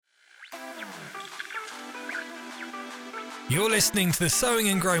You're listening to the Sowing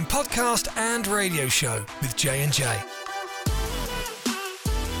and Growing podcast and radio show with J&J.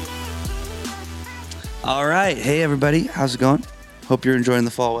 All right. Hey, everybody. How's it going? Hope you're enjoying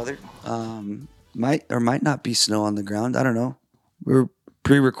the fall weather. Might or might not be snow on the ground. I don't know. We're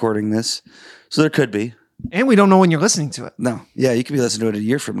pre-recording this, so there could be. And we don't know when you're listening to it. No. Yeah, you could be listening to it a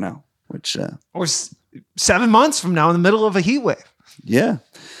year from now, which... Or 7 months from now in the middle of a heat wave. Yeah.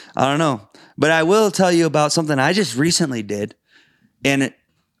 I don't know. But I will tell you about something I just recently did. And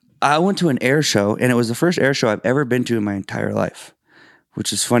I went to an air show, and it was the first air show I've ever been to in my entire life,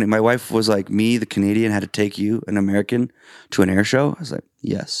 which is funny. My wife was like, me, the Canadian, had to take you, an American, to an air show. I was like,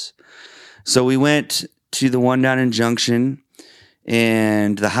 yes. So we went to the one down in Junction,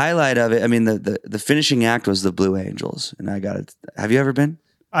 and the highlight of it, I mean, the finishing act was the Blue Angels. And I got it. Have you ever been?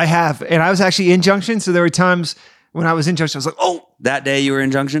 I have. And I was actually in Junction, so there were times when I was in Junction, I was like, oh. That day you were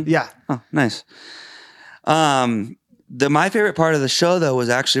in Junction? Yeah. Oh, nice. My favorite part of the show, though, was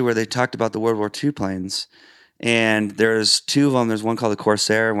actually where they talked about the World War II planes. And there's two of them. There's one called the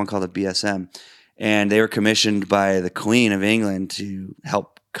Corsair and one called the BSM. And they were commissioned by the Queen of England to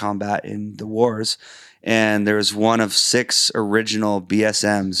help combat in the wars. And there was one of 6 original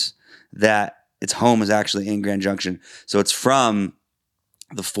BSMs that its home is actually in Grand Junction. So it's from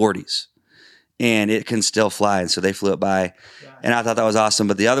the 40s. And it can still fly. And so they flew it by. And I thought that was awesome.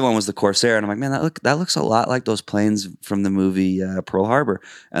 But the other one was the Corsair. And I'm like, man, that looks a lot like those planes from the movie Pearl Harbor.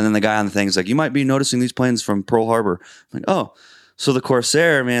 And then the guy on the thing is like, you might be noticing these planes from Pearl Harbor. I'm like, oh. So the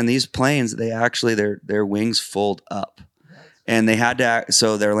Corsair, man, these planes, they actually, their wings fold up. And they had to,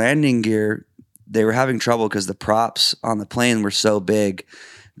 so their landing gear, they were having trouble because the props on the plane were so big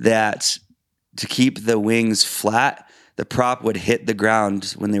that to keep the wings flat, the prop would hit the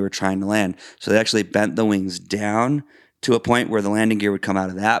ground when they were trying to land. So they actually bent the wings down to a point where the landing gear would come out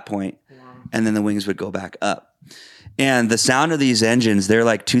of that point, and then the wings would go back up. And the sound of these engines, they're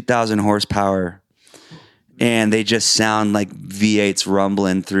like 2,000 horsepower, and they just sound like V8s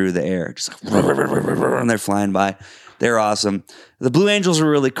rumbling through the air. Just like, and they're flying by. They're awesome. The Blue Angels were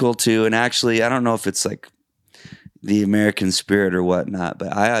really cool too. And actually, I don't know if it's like the American spirit or whatnot,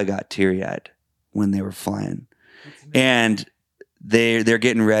 but I got teary-eyed when they were flying. And they're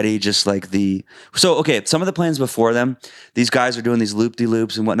getting ready, just like some of the planes before them, these guys are doing these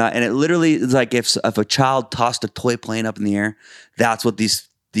loop-de-loops and whatnot, and it literally is like if a child tossed a toy plane up in the air, that's what these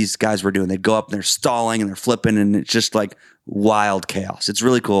guys were doing. They'd go up and they're stalling and they're flipping, and it's just like wild chaos. It's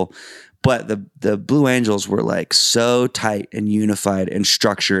really cool. But the Blue Angels were like so tight and unified and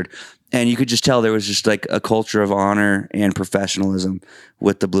structured. And you could just tell there was just like a culture of honor and professionalism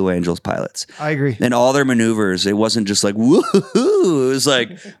with the Blue Angels pilots. I agree. And all their maneuvers, it wasn't just like, woohoo. It was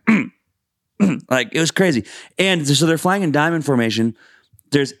like, like it was crazy. And so they're flying in diamond formation.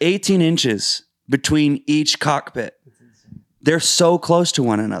 There's 18 inches between each cockpit. They're so close to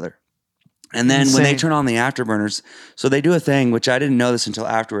one another. And then when they turn on the afterburners, so they do a thing, which I didn't know this until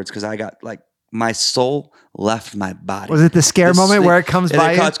afterwards because I got like, my soul left my body. Was it the scare moment where it comes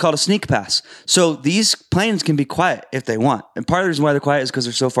by you? It's called a sneak pass. So these planes can be quiet if they want. And part of the reason why they're quiet is because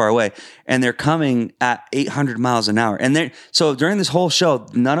they're so far away. And they're coming at 800 miles an hour. And so during this whole show,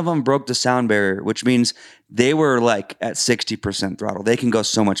 none of them broke the sound barrier, which means they were like at 60% throttle. They can go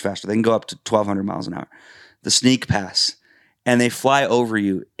so much faster. They can go up to 1,200 miles an hour. The sneak pass. And they fly over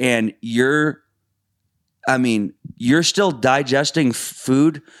you. And you're still digesting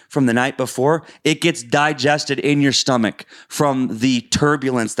food from the night before. It gets digested in your stomach from the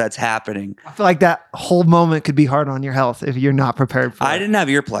turbulence that's happening. I feel like that whole moment could be hard on your health if you're not prepared for it. I didn't have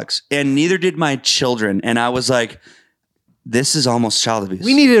earplugs, and neither did my children. And I was like, this is almost child abuse.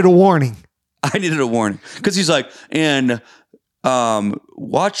 We needed a warning. I needed a warning. Because he's like, and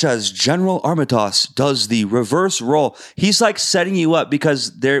watch as General Armitage does the reverse roll. He's like setting you up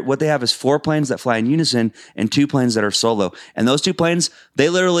because what they have is 4 planes that fly in unison and 2 planes that are solo. And those 2 planes, they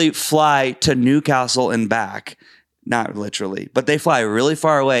literally fly to Newcastle and back. Not literally, but they fly really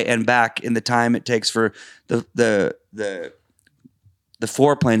far away and back in the time it takes for the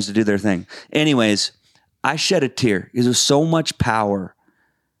 4 planes to do their thing. Anyways, I shed a tear. It was so much power.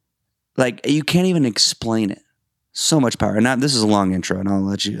 Like you can't even explain it. So much power. And now, this is a long intro, and I'll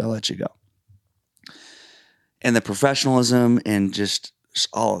let you go. And the professionalism and just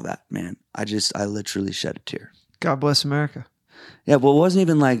all of that, man. I literally shed a tear. God bless America. Yeah, well, it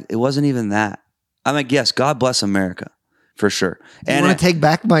wasn't even that. I'm like, yes, God bless America, for sure. Do you want to take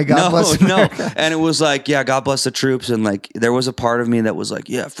back my God bless America? No. And it was like, yeah, God bless the troops. And like, there was a part of me that was like,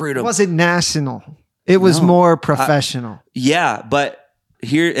 yeah, freedom. It wasn't national. It was more professional. Yeah, but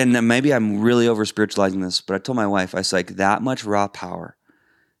here, and maybe I'm really over spiritualizing this, but I told my wife, I was like, that much raw power,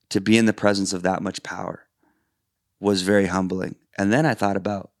 to be in the presence of that much power was very humbling. And then I thought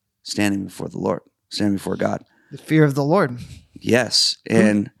about standing before the Lord, standing before God. The fear of the Lord. Yes.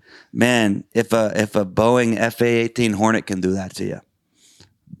 And man, if a Boeing FA-18 Hornet can do that to you,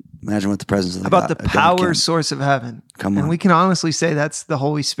 imagine what the presence of About the God power can. source of heaven. Come And on. we can honestly say that's the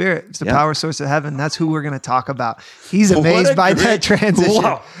Holy Spirit. It's the Yeah. power source of heaven. That's who we're going to talk about. He's What amazed a by great- that transition.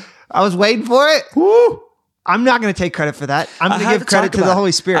 Wow. I was waiting for it. Woo. I'm not going to take credit for that. I'm going to have give credit talk to the about it. Holy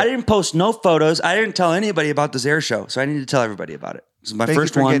I Spirit. didn't post no photos. I didn't tell anybody about this air show. So I need to tell everybody about it. This is my Thank you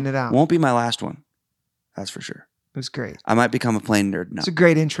first for one. getting it out. Won't be my last one. That's for sure. It was great. I might become a plane nerd now. It's a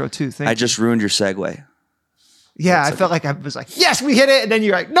great intro too. Thank I you. just ruined your segue. Yeah, I felt like I was like, yes, we hit it. And then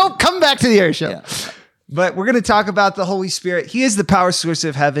you're like, nope, come back to the air show. Yeah. But we're going to talk about the Holy Spirit. He is the power source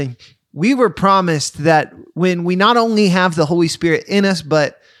of heaven. We were promised that when we not only have the Holy Spirit in us,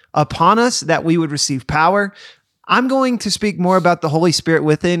 but upon us, that we would receive power. I'm going to speak more about the Holy Spirit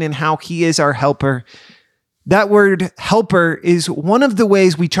within and how he is our helper. That word helper is one of the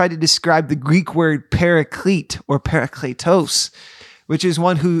ways we try to describe the Greek word paraclete or parakletos, which is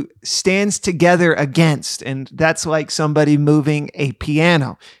one who stands together against. And that's like somebody moving a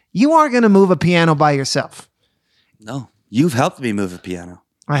piano. You aren't going to move a piano by yourself. No, you've helped me move a piano.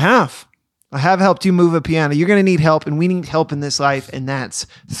 I have helped you move a piano. You're going to need help, and we need help in this life. And that's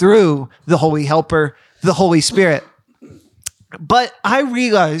through the Holy Helper, the Holy Spirit. But I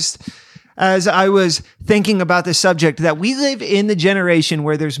realized as I was thinking about this subject that we live in the generation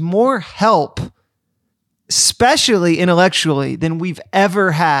where there's more help, especially intellectually, than we've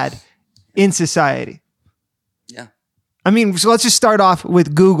ever had in society. Yeah. I mean, so let's just start off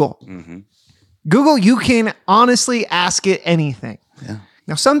with Google. Mm-hmm. Google, you can honestly ask it anything. Yeah.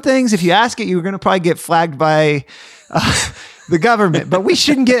 Now, some things, if you ask it, you're going to probably get flagged by the government, but we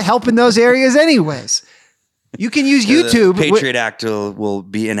shouldn't get help in those areas anyways. You can use YouTube. The Patriot Act will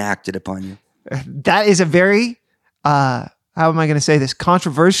be enacted upon you. That is a very, how am I going to say this,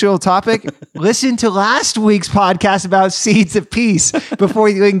 controversial topic. Listen to last week's podcast about Seeds of Peace before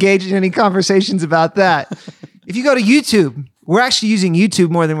you engage in any conversations about that. If you go to YouTube, we're actually using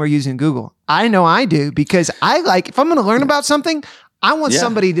YouTube more than we're using Google. I know I do because if I'm going to learn about something, I want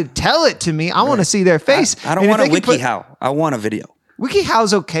somebody to tell it to me. I want to see their face. I don't want a WikiHow. I want a video.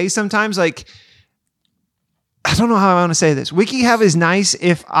 WikiHow's okay sometimes. Like, I don't know how I want to say this. WikiHow is nice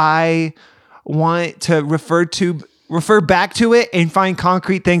if I want to refer back to it and find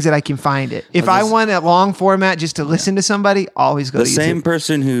concrete things that I can find it. If I want a long format just to listen to somebody, always go to YouTube. The same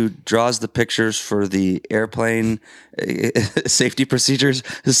person who draws the pictures for the airplane safety procedures,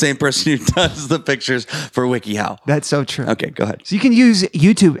 the same person who does the pictures for WikiHow. That's so true. Okay, go ahead. So you can use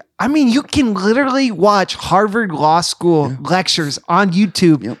YouTube. I mean, you can literally watch Harvard Law School lectures on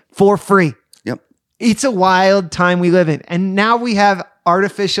YouTube for free. Yep. It's a wild time we live in. And now we have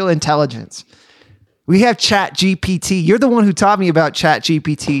artificial intelligence. We have Chat GPT. You're the one who taught me about Chat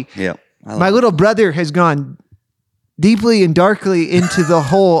GPT. Yep. My little brother has gone deeply and darkly into the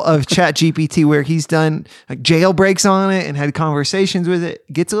hole of Chat GPT, where he's done like jailbreaks on it and had conversations with it.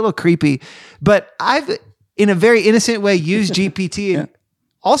 It gets a little creepy, but I've, in a very innocent way, used GPT. And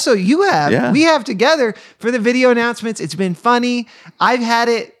also you have. Yeah. We have together for the video announcements. It's been funny. I've had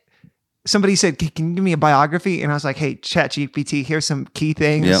it. Somebody said, can you give me a biography? And I was like, hey, ChatGPT, here's some key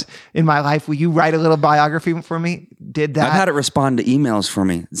things in my life. Will you write a little biography for me? Did that. I've had it respond to emails for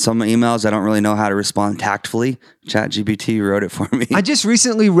me. Some emails I don't really know how to respond tactfully. ChatGPT wrote it for me. I just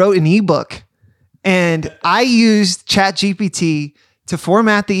recently wrote an ebook, and I used ChatGPT to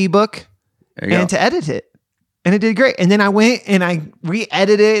format the ebook and to edit it. And it did great. And then I went and I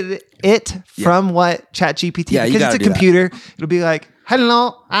re-edited it from what ChatGPT, because it's a computer. It'll be like,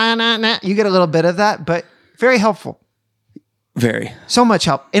 hello, you get a little bit of that, but very helpful. Very. So much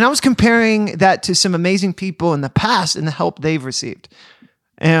help. And I was comparing that to some amazing people in the past and the help they've received.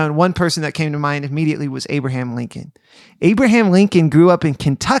 And one person that came to mind immediately was Abraham Lincoln. Abraham Lincoln grew up in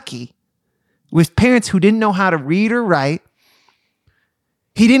Kentucky with parents who didn't know how to read or write.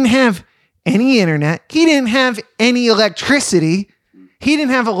 He didn't have any internet. He didn't have any electricity. He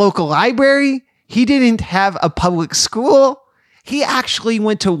didn't have a local library. He didn't have a public school. He actually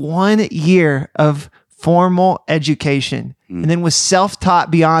went to 1 year of formal education and then was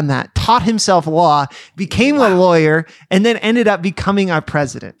self-taught beyond that, taught himself law, became a lawyer, and then ended up becoming our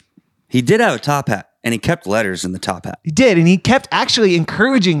president. He did have a top hat, and he kept letters in the top hat. He did, and he kept actually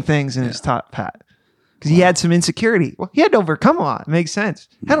encouraging things in his top hat because he had some insecurity. Well, he had to overcome a lot. It makes sense.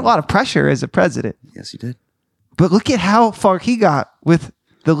 Had a lot of pressure as a president. Yes, he did. But look at how far he got with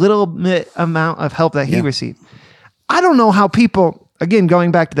the little amount of help that he received. I don't know how people, again,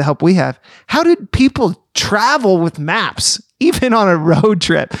 going back to the help we have, how did people travel with maps, even on a road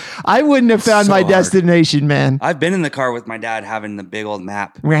trip? I wouldn't have found So my hard. destination, man. I've been in the car with my dad having the big old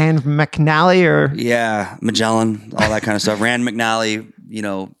map. Rand McNally or Yeah, Magellan, all that kind of stuff. Rand McNally,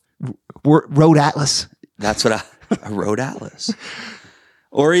 Road Atlas. that's what a road atlas.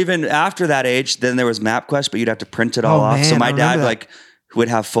 Or even after that age, then there was MapQuest, but you'd have to print it all Oh, off. man, So I my remember dad that. would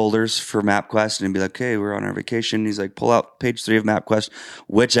have folders for MapQuest and he'd be like, "Okay, we're on our vacation." He's like, "Pull out page 3 of MapQuest.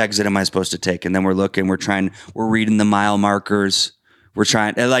 Which exit am I supposed to take?" And then we're looking, we're reading the mile markers. We're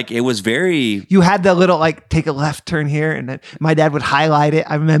trying, and like, it was very, You had the little take a left turn here, and then my dad would highlight it.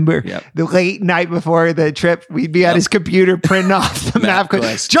 I remember Yep. the late night before the trip, we'd be at his computer printing off the MapQuest.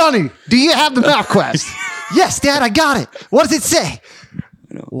 MapQuest. Johnny, do you have the MapQuest? Yes, Dad, I got it. What does it say?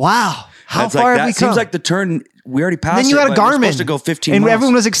 Wow, how it's far like, have we that come? seems like the turn, we already passed Then you it, had a but we're Garmin, supposed to go 15 and miles.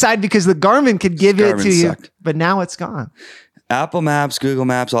 everyone was excited because the Garmin could give it Garmin to you, sucked. but now it's gone. Apple Maps, Google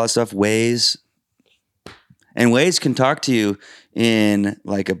Maps, all that stuff, Waze. And Waze can talk to you in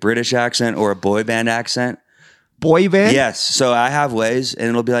like a British accent or a boy band accent. Boy band. Yes. So I have Waze and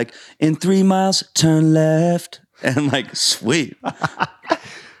it'll be like, in 3 miles, turn left. And I'm like, sweet.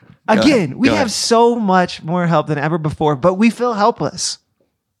 Again, we Go have ahead. so much more help than ever before, but we feel helpless.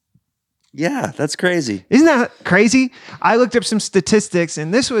 Yeah, that's crazy. Isn't that crazy? I looked up some statistics,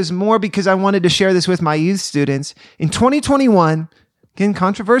 and this was more because I wanted to share this with my youth students. In 2021, again,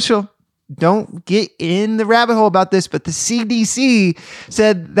 controversial. Don't get in the rabbit hole about this, but the CDC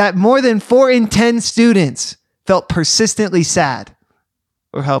said that more than 4 in 10 students felt persistently sad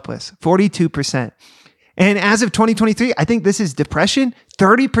or helpless, 42%. And as of 2023, I think this is depression.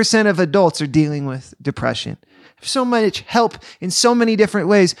 30% of adults are dealing with depression. So much help in so many different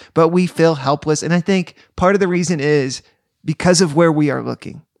ways, but we feel helpless. And I think part of the reason is because of where we are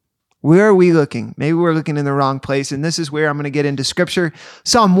looking. Where are we looking? Maybe we're looking in the wrong place. And this is where I'm going to get into scripture.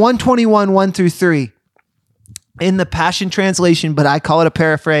 Psalm 121, 1-3 in the Passion Translation, but I call it a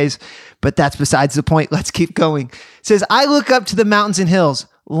paraphrase, but that's besides the point. Let's keep going. It says, I look up to the mountains and hills,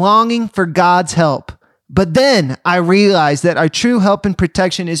 longing for God's help. But then I realize that our true help and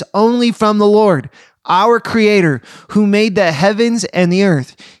protection is only from the Lord, our Creator, who made the heavens and the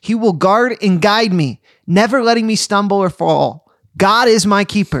earth. He will guard and guide me, never letting me stumble or fall. God is my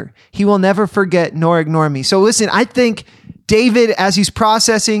keeper. He will never forget nor ignore me. So listen, I think David, as he's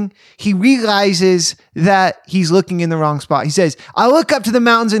processing, he realizes that he's looking in the wrong spot. He says, I look up to the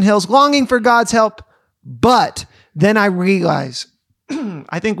mountains and hills, longing for God's help. But then I realize,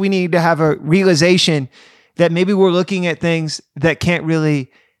 I think we need to have a realization that maybe we're looking at things that can't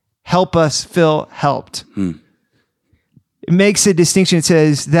really help us feel helped. It makes a distinction. It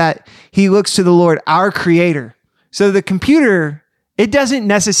says that he looks to the Lord, our Creator. So the computer, it doesn't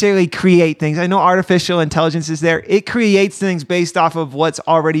necessarily create things. I know artificial intelligence is there. It creates things based off of what's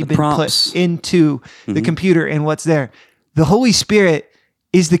already been prompts. put into the computer and what's there. The Holy Spirit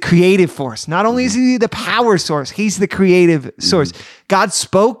is the creative force. Not only is he the power source, he's the creative source. God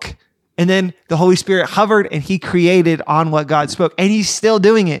spoke, and then the Holy Spirit hovered and he created on what God spoke. And he's still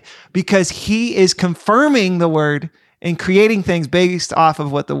doing it because he is confirming the word and creating things based off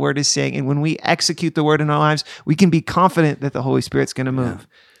of what the word is saying. And when we execute the word in our lives, we can be confident that the Holy Spirit's going to move.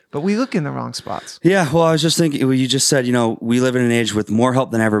 But we look in the wrong spots. Yeah, well, I was just thinking, you just said, we live in an age with more help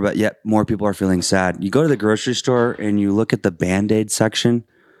than ever, but yet more people are feeling sad. You go to the grocery store and you look at the Band-Aid section,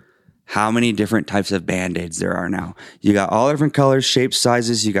 how many different types of Band-Aids there are now. You got all different colors, shapes,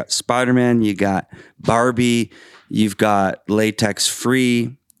 sizes. You got Spider-Man, you got Barbie, you've got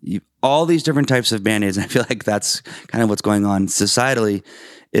latex-free, all these different types of Band-Aids. And I feel like that's kind of what's going on societally,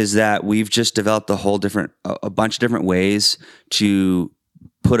 is that we've just developed a bunch of different ways to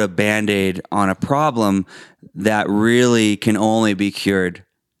put a Band-Aid on a problem that really can only be cured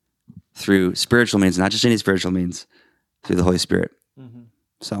through spiritual means, not just any spiritual means, through the Holy Spirit.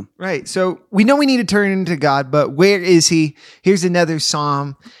 So Right. So we know we need to turn into God, but where is he? Here's another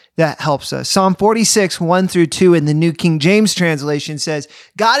Psalm that helps us. Psalm 46, 1-2 in the New King James translation says,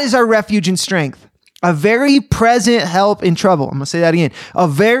 God is our refuge and strength, a very present help in trouble. I'm going to say that again. A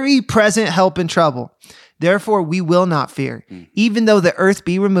very present help in trouble. Therefore, we will not fear, even though the earth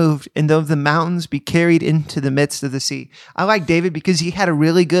be removed and though the mountains be carried into the midst of the sea. I like David because he had a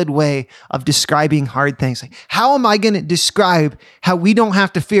really good way of describing hard things. Like, how am I going to describe how we don't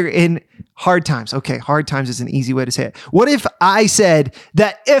have to fear in hard times? Okay, hard times is an easy way to say it. What if I said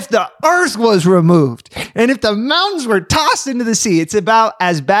that if the earth was removed and if the mountains were tossed into the sea, it's about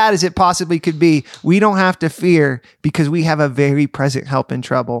as bad as it possibly could be. We don't have to fear because we have a very present help in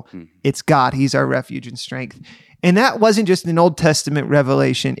trouble. It's God. He's our refuge and strength. And that wasn't just an Old Testament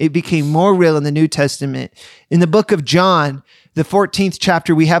revelation. It became more real in the New Testament. In the book of John, the 14th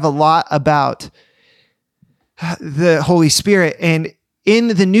chapter, we have a lot about the Holy Spirit. And in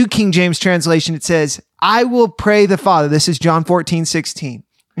the New King James translation, it says, I will pray the Father. This is John 14:16.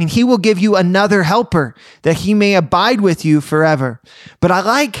 And he will give you another helper that he may abide with you forever. But I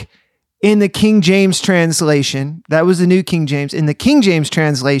like in the King James translation, that was the New King James. In the King James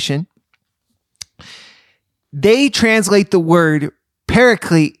translation, they translate the word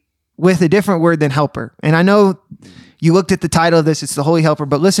paraclete with a different word than helper. And I know you looked at the title of this, it's the Holy Helper,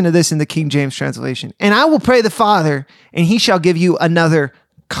 but listen to this in the King James translation. And I will pray the Father, and he shall give you another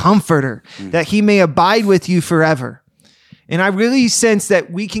comforter, that he may abide with you forever. And I really sense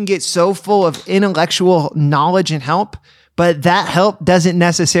that we can get so full of intellectual knowledge and help, but that help doesn't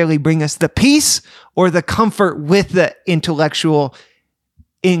necessarily bring us the peace or the comfort with the intellectual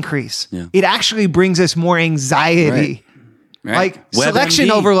increase. Yeah. It actually brings us more anxiety. Right. Like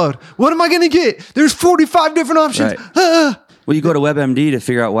selection overload. What am I going to get? There's 45 different options. Right. Well, you go to WebMD to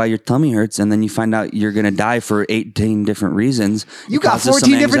figure out why your tummy hurts, and then you find out you're going to die for 18 different reasons. You got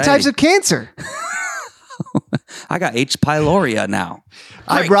 14 different types of cancer. I got H. pylori now.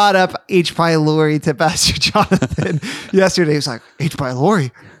 I brought up H. pylori to Pastor Jonathan yesterday. He was like, H.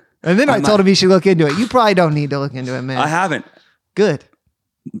 pylori? And then I told him he should look into it. You probably don't need to look into it, man. I haven't. Good.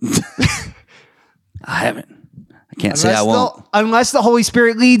 I haven't. I can't say I won't. Unless the Holy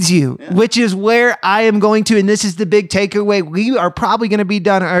Spirit leads you, which is where I am going to. And this is the big takeaway. We are probably going to be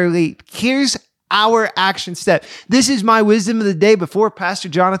done early. Here's our action step. This is my wisdom of the day. Before Pastor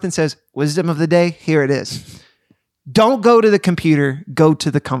Jonathan says wisdom of the day, here it is. Don't go to the computer, go to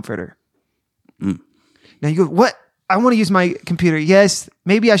the comforter. Now you go, what? I want to use my computer. Yes,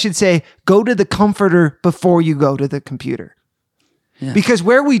 maybe I should say go to the comforter before you go to the computer. Yeah. Because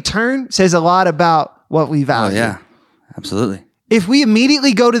where we turn says a lot about what we value. Oh, yeah, absolutely. If we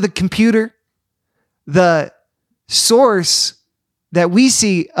immediately go to the computer, the source that we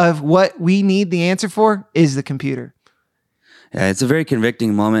see of what we need the answer for is the computer. Yeah, it's a very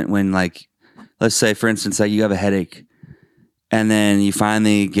convicting moment when, like, let's say, for instance, like you have a headache, and then you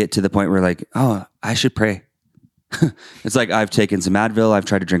finally get to the point where, like, oh, I should pray. It's like I've taken some Advil, I've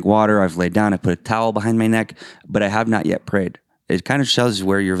tried to drink water, I've laid down, I put a towel behind my neck, but I have not yet prayed. It kind of shows you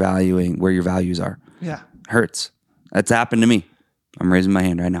where your values are. Yeah. Hurts. That's happened to me. I'm raising my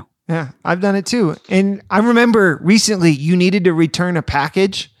hand right now. Yeah, I've done it too. And I remember recently you needed to return a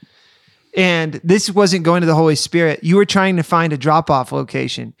package, and this wasn't going to the Holy Spirit. You were trying to find a drop-off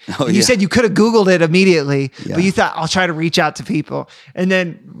location. Oh, and you said you could have Googled it immediately, but you thought, I'll try to reach out to people. And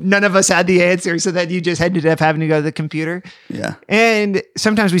then none of us had the answer, so then you just ended up having to go to the computer. Yeah. And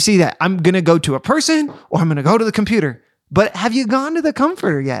sometimes we see that. I'm going to go to a person or I'm going to go to the computer. But have you gone to the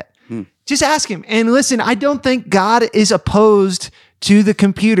comforter yet? Just ask him. And listen, I don't think God is opposed to the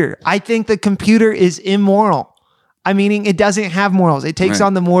computer. I think the computer is immoral. I mean, it doesn't have morals. It takes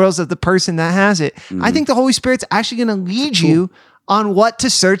on the morals of the person that has it. I think the Holy Spirit's actually going to lead you on what to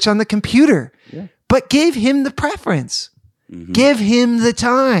search on the computer. Yeah. But give him the preference. Give him the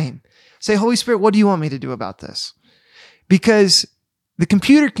time. Say, Holy Spirit, what do you want me to do about this? Because the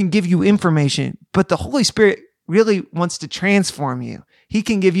computer can give you information, but the Holy Spirit really wants to transform you. He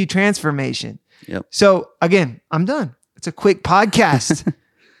can give you transformation. Yep. So again, I'm done. It's a quick podcast,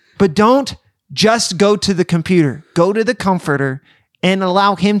 but don't just go to the computer. Go to the comforter and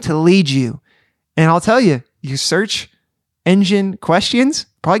allow him to lead you. And I'll tell you, your search engine questions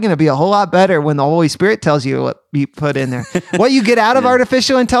probably going to be a whole lot better when the Holy Spirit tells you what you put in there. What you get out of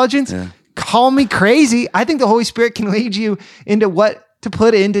artificial intelligence, call me crazy. I think the Holy Spirit can lead you into what to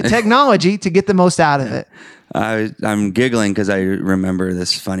put into technology to get the most out of it. I'm giggling because I remember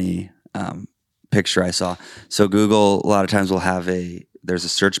this funny picture I saw. So Google a lot of times will have there's a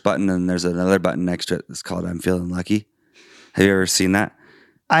search button and there's another button next to it that's called I'm Feeling Lucky. Have you ever seen that?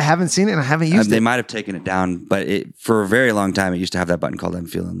 I haven't seen it and I haven't used it. They might have taken it down, but for a very long time, it used to have that button called I'm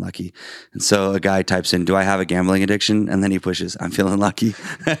Feeling Lucky. And so a guy types in, do I have a gambling addiction? And then he pushes, I'm feeling lucky.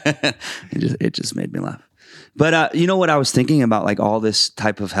 It just made me laugh. But you know what I was thinking about, like all this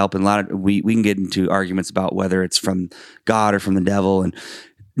type of help, and a lot of we can get into arguments about whether it's from God or from the devil and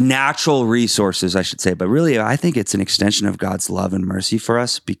natural resources, I should say. But really, I think it's an extension of God's love and mercy for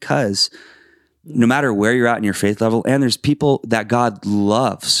us, because no matter where you're at in your faith level, and there's people that God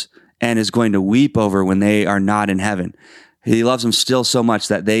loves and is going to weep over when they are not in heaven. He loves them still so much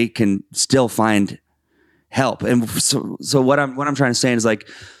that they can still find help. And so what I'm trying to say is, like,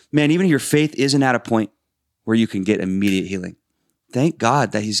 man, even if your faith isn't at a point where you can get immediate healing, thank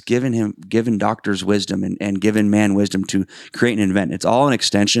God that he's given doctors wisdom and given man wisdom to create and invent. It's all an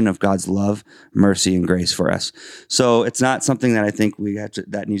extension of God's love, mercy, and grace for us. So it's not something that I think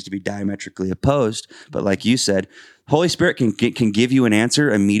that needs to be diametrically opposed. But like you said, Holy Spirit can give you an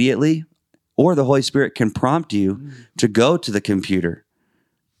answer immediately, or the Holy Spirit can prompt you to go to the computer.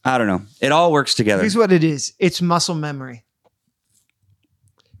 I don't know. It all works together. Here's what it is. It's muscle memory.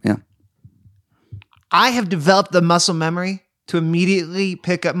 Yeah. I have developed the muscle memory to immediately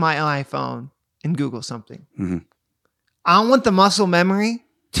pick up my iPhone and Google something. Mm-hmm. I want the muscle memory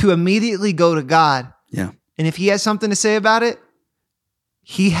to immediately go to God. Yeah. And if he has something to say about it,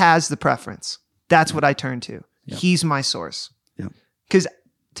 he has the preference. That's what I turn to. Yeah. He's my source. Yeah. Because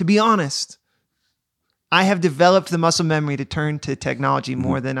to be honest, I have developed the muscle memory to turn to technology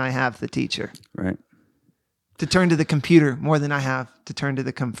more than I have the teacher. Right. To turn to the computer more than I have to turn to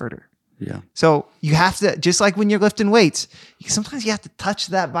the comforter. Yeah. So you have to, just like when you're lifting weights, sometimes you have to touch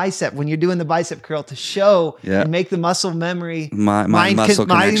that bicep when you're doing the bicep curl to show and make the muscle memory. My muscle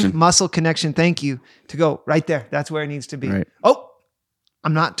connection. Muscle connection. Thank you. To go right there. That's where it needs to be. Right. Oh,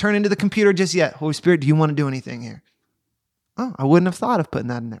 I'm not turning to the computer just yet. Holy Spirit, do you want to do anything here? Oh, I wouldn't have thought of putting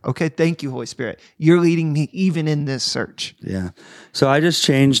that in there. Okay, thank you, Holy Spirit. You're leading me even in this search. Yeah. So I just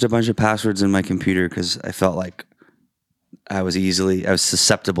changed a bunch of passwords in my computer because I felt like I was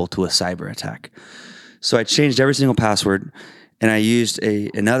susceptible to a cyber attack. So I changed every single password, and I used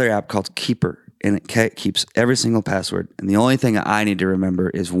another app called Keeper, and it keeps every single password. And the only thing I need to remember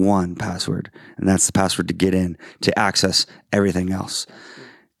is one password, and that's the password to get in to access everything else.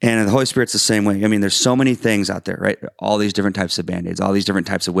 And the Holy Spirit's the same way. I mean, there's so many things out there, right? All these different types of Band-Aids, all these different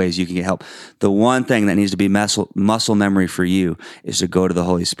types of ways you can get help. The one thing that needs to be muscle memory for you is to go to the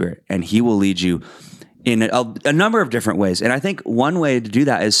Holy Spirit, and he will lead you in a number of different ways. And I think one way to do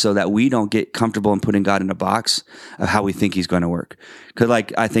that is so that we don't get comfortable in putting God in a box of how we think he's going to work. Because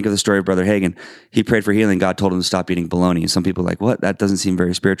like I think of the story of Brother Hagin. He prayed for healing. God told him to stop eating bologna. And some people are like, what? That doesn't seem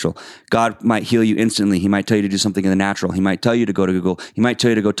very spiritual. God might heal you instantly. He might tell you to do something in the natural. He might tell you to go to Google. He might tell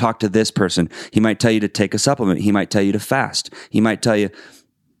you to go talk to this person. He might tell you to take a supplement. He might tell you to fast. He might tell you,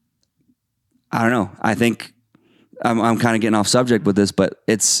 I don't know. I think I'm kind of getting off subject with this, but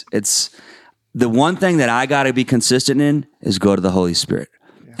it's the one thing that I got to be consistent in is go to the Holy Spirit.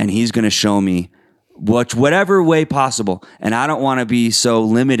 Yeah. And he's going to show me whatever way possible. And I don't want to be so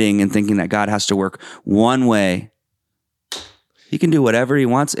limiting and thinking that God has to work one way. He can do whatever he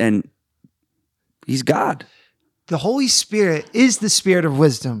wants, and he's God. The Holy Spirit is the spirit of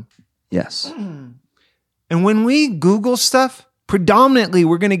wisdom. Yes. And when we Google stuff, predominantly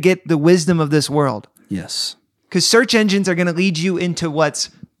we're going to get the wisdom of this world. Yes. Because search engines are going to lead you into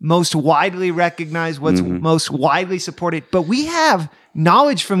what's most widely recognized, what's most widely supported. But we have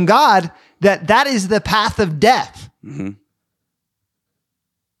knowledge from God that is the path of death. Mm-hmm.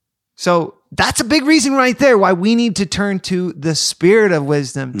 So that's a big reason right there why we need to turn to the spirit of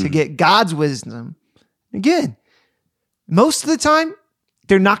wisdom to get God's wisdom. Again, most of the time,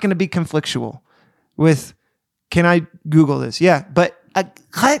 they're not going to be conflictual with, can I Google this? Yeah, but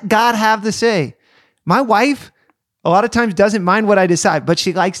let God have the say. My wife, a lot of times, doesn't mind what I decide, but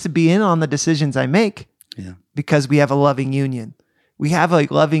she likes to be in on the decisions I make because we have a loving union. We have a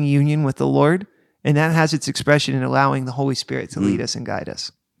loving union with the Lord, and that has its expression in allowing the Holy Spirit to lead us and guide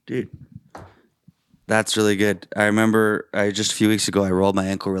us. Dude, that's really good. I remember just a few weeks ago, I rolled my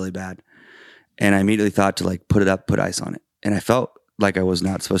ankle really bad, and I immediately thought to put ice on it. And I felt like I was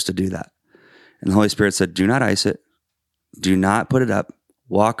not supposed to do that. And the Holy Spirit said, do not ice it. Do not put it up.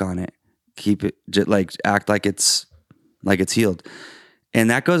 Walk on it. Keep it, act like it's healed. And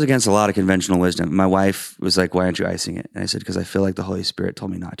that goes against a lot of conventional wisdom. My wife was like, why aren't you icing it? And I said, because I feel like the Holy Spirit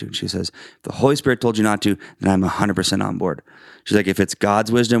told me not to. And she says, if the Holy Spirit told you not to, then I'm 100% on board. She's like, if it's God's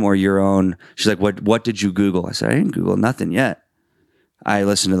wisdom or your own, she's like, what did you Google? I said, I didn't Google nothing yet. I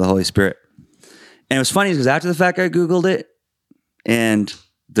listened to the Holy Spirit. And it was funny because after the fact, I Googled it, and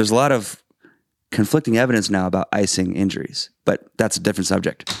there's a lot of conflicting evidence now about icing injuries, but that's a different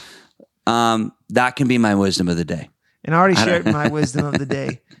subject. That can be my wisdom of the day. And I already shared my wisdom of the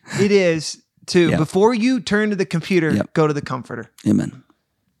day. It is to, before you turn to the computer, go to the comforter. Amen.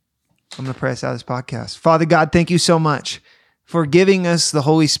 I'm going to pray us out of this podcast. Father God, thank you so much for giving us the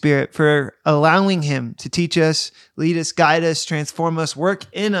Holy Spirit, for allowing him to teach us, lead us, guide us, transform us, work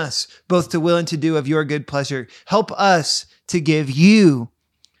in us, both to will and to do of your good pleasure. Help us to give you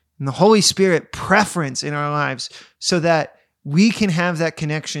and the Holy Spirit preference in our lives so that we can have that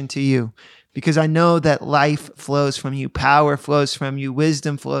connection to you. Because I know that life flows from you, power flows from you,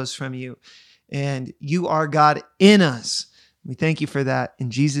 wisdom flows from you, and you are God in us. We thank you for that.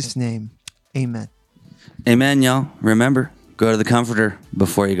 In Jesus' name, amen. Amen, y'all. Remember, go to the comforter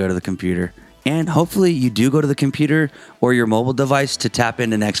before you go to the computer. And hopefully you do go to the computer or your mobile device to tap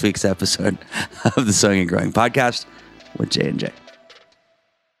into next week's episode of the Sowing and Growing Podcast with J&J.